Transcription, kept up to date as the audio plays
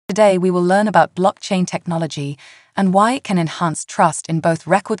Today, we will learn about blockchain technology and why it can enhance trust in both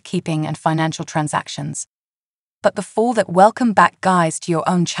record-keeping and financial transactions. But before that, welcome back, guys, to your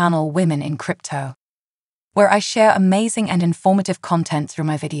own channel, Women in Crypto, where I share amazing and informative content through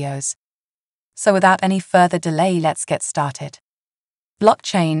my videos. So without any further delay, let's get started.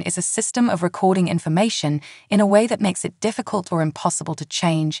 Blockchain is a system of recording information in a way that makes it difficult or impossible to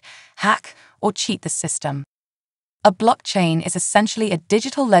change, hack, or cheat the system. A blockchain is essentially a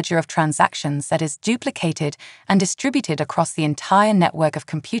digital ledger of transactions that is duplicated and distributed across the entire network of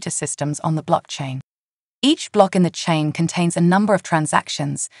computer systems on the blockchain. Each block in the chain contains a number of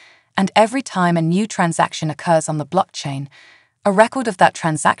transactions, and every time a new transaction occurs on the blockchain, a record of that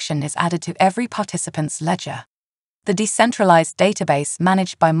transaction is added to every participant's ledger. The decentralized database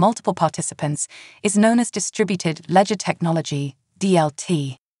managed by multiple participants is known as distributed ledger technology,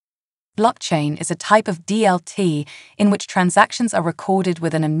 DLT. Blockchain is a type of DLT in which transactions are recorded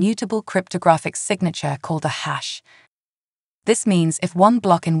with an immutable cryptographic signature called a hash. This means if one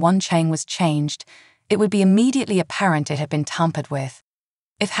block in one chain was changed, it would be immediately apparent it had been tampered with.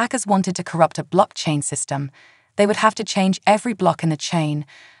 If hackers wanted to corrupt a blockchain system, they would have to change every block in the chain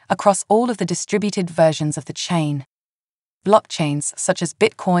across all of the distributed versions of the chain. Blockchains such as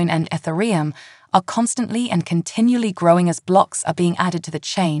Bitcoin and Ethereum are constantly and continually growing as blocks are being added to the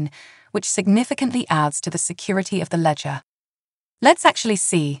chain, which significantly adds to the security of the ledger. Let's actually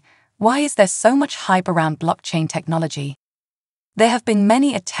see, why is there so much hype around blockchain technology? There have been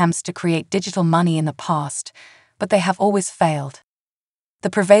many attempts to create digital money in the past, but they have always failed. The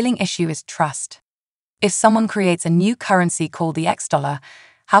prevailing issue is trust. If someone creates a new currency called the X dollar,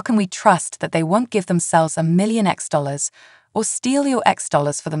 how can we trust that they won't give themselves $1 million X dollars or steal your X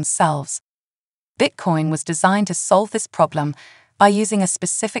dollars for themselves? Bitcoin was designed to solve this problem by using a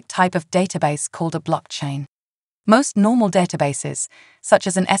specific type of database called a blockchain. Most normal databases, such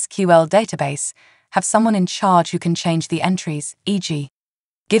as an SQL database, have someone in charge who can change the entries, e.g.,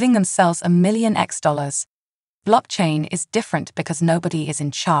 giving themselves $1 million X dollars. Blockchain is different because nobody is in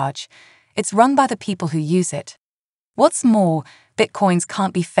charge. It's run by the people who use it. What's more, Bitcoins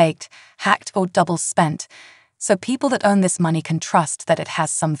can't be faked, hacked, or double spent, so people that own this money can trust that it has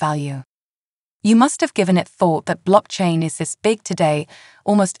some value. You must have given it thought that blockchain is this big today.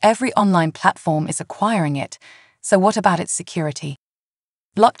 Almost every online platform is acquiring it, so what about its security?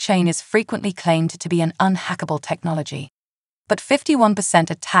 Blockchain is frequently claimed to be an unhackable technology, but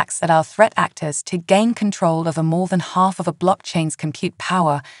 51% attacks allow threat actors to gain control over more than half of a blockchain's compute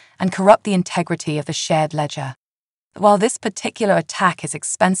power and corrupt the integrity of the shared ledger. While this particular attack is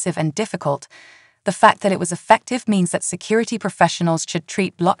expensive and difficult, the fact that it was effective means that security professionals should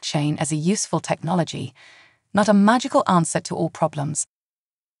treat blockchain as a useful technology, not a magical answer to all problems.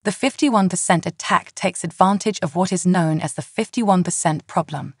 The 51% attack takes advantage of what is known as the 51%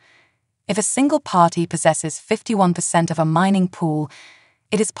 problem. If a single party possesses 51% of a mining pool,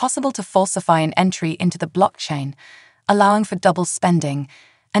 it is possible to falsify an entry into the blockchain, allowing for double spending,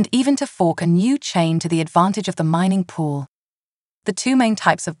 and even to fork a new chain to the advantage of the mining pool. The two main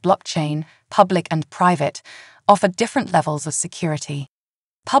types of blockchain, public and private, offer different levels of security.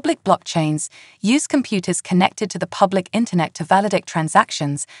 Public blockchains use computers connected to the public internet to validate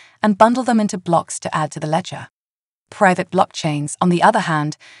transactions and bundle them into blocks to add to the ledger. Private blockchains, on the other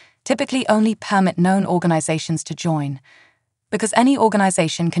hand, typically only permit known organizations to join. Because any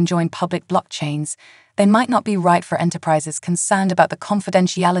organization can join public blockchains, they might not be right for enterprises concerned about the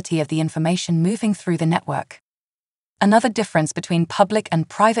confidentiality of the information moving through the network. Another difference between public and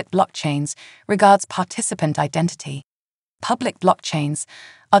private blockchains regards participant identity. Public blockchains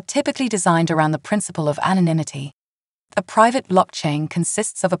are typically designed around the principle of anonymity. A private blockchain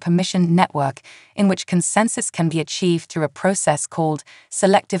consists of a permissioned network in which consensus can be achieved through a process called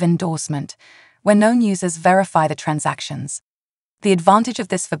selective endorsement, where known users verify the transactions. The advantage of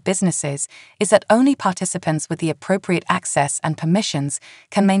this for businesses is that only participants with the appropriate access and permissions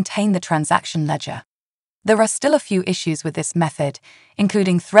can maintain the transaction ledger. There are still a few issues with this method,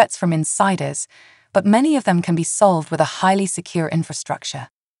 including threats from insiders, but many of them can be solved with a highly secure infrastructure.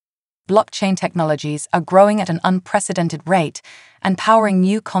 Blockchain technologies are growing at an unprecedented rate and powering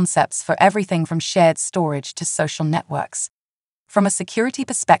new concepts for everything from shared storage to social networks. From a security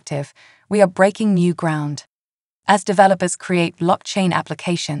perspective, we are breaking new ground. As developers create blockchain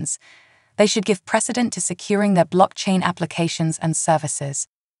applications, they should give precedence to securing their blockchain applications and services.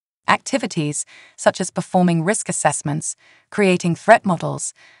 Activities such as performing risk assessments, creating threat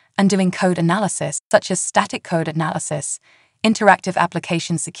models, and doing code analysis, such as static code analysis, interactive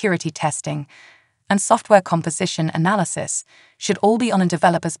application security testing, and software composition analysis, should all be on a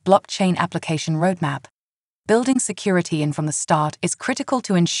developer's blockchain application roadmap. Building security in from the start is critical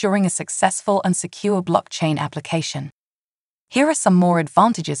to ensuring a successful and secure blockchain application. Here are some more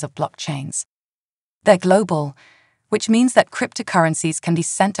advantages of blockchains. They're global, which means that cryptocurrencies can be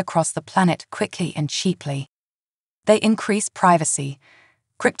sent across the planet quickly and cheaply. They increase privacy.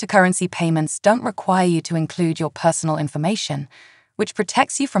 Cryptocurrency payments don't require you to include your personal information, which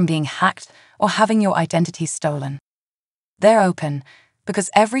protects you from being hacked or having your identity stolen. They're open, because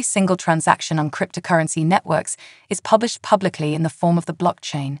every single transaction on cryptocurrency networks is published publicly in the form of the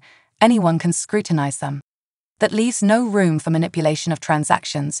blockchain. Anyone can scrutinize them. That leaves no room for manipulation of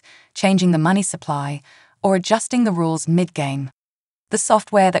transactions, changing the money supply, or adjusting the rules mid-game. The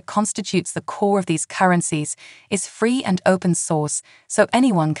software that constitutes the core of these currencies is free and open source, so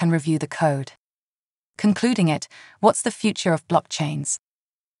anyone can review the code. Concluding it, what's the future of blockchains?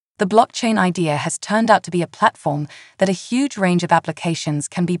 The blockchain idea has turned out to be a platform that a huge range of applications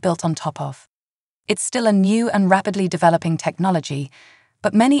can be built on top of. It's still a new and rapidly developing technology,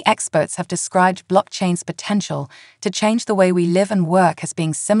 but many experts have described blockchain's potential to change the way we live and work as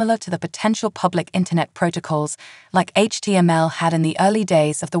being similar to the potential public internet protocols like HTML had in the early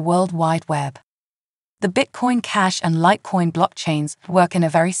days of the World Wide Web. The Bitcoin Cash and Litecoin blockchains work in a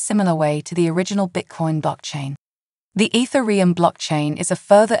very similar way to the original Bitcoin blockchain. The Ethereum blockchain is a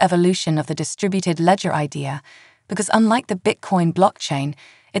further evolution of the distributed ledger idea because, unlike the Bitcoin blockchain,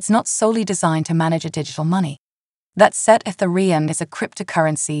 it's not solely designed to manage a digital money. That said, Ethereum is a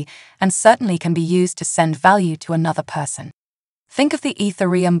cryptocurrency and certainly can be used to send value to another person. Think of the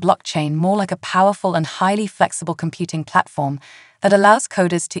Ethereum blockchain more like a powerful and highly flexible computing platform that allows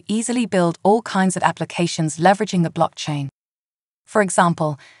coders to easily build all kinds of applications leveraging the blockchain. For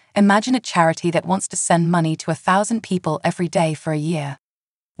example, imagine a charity that wants to send money to 1,000 people every day for a year.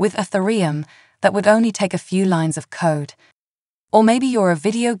 With Ethereum, that would only take a few lines of code. Or maybe you're a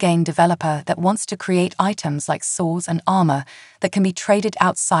video game developer that wants to create items like swords and armor that can be traded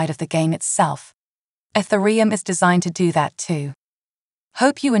outside of the game itself. Ethereum is designed to do that too.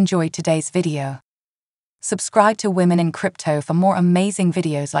 Hope you enjoyed today's video. Subscribe to Women in Crypto for more amazing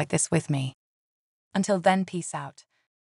videos like this with me. Until then, peace out.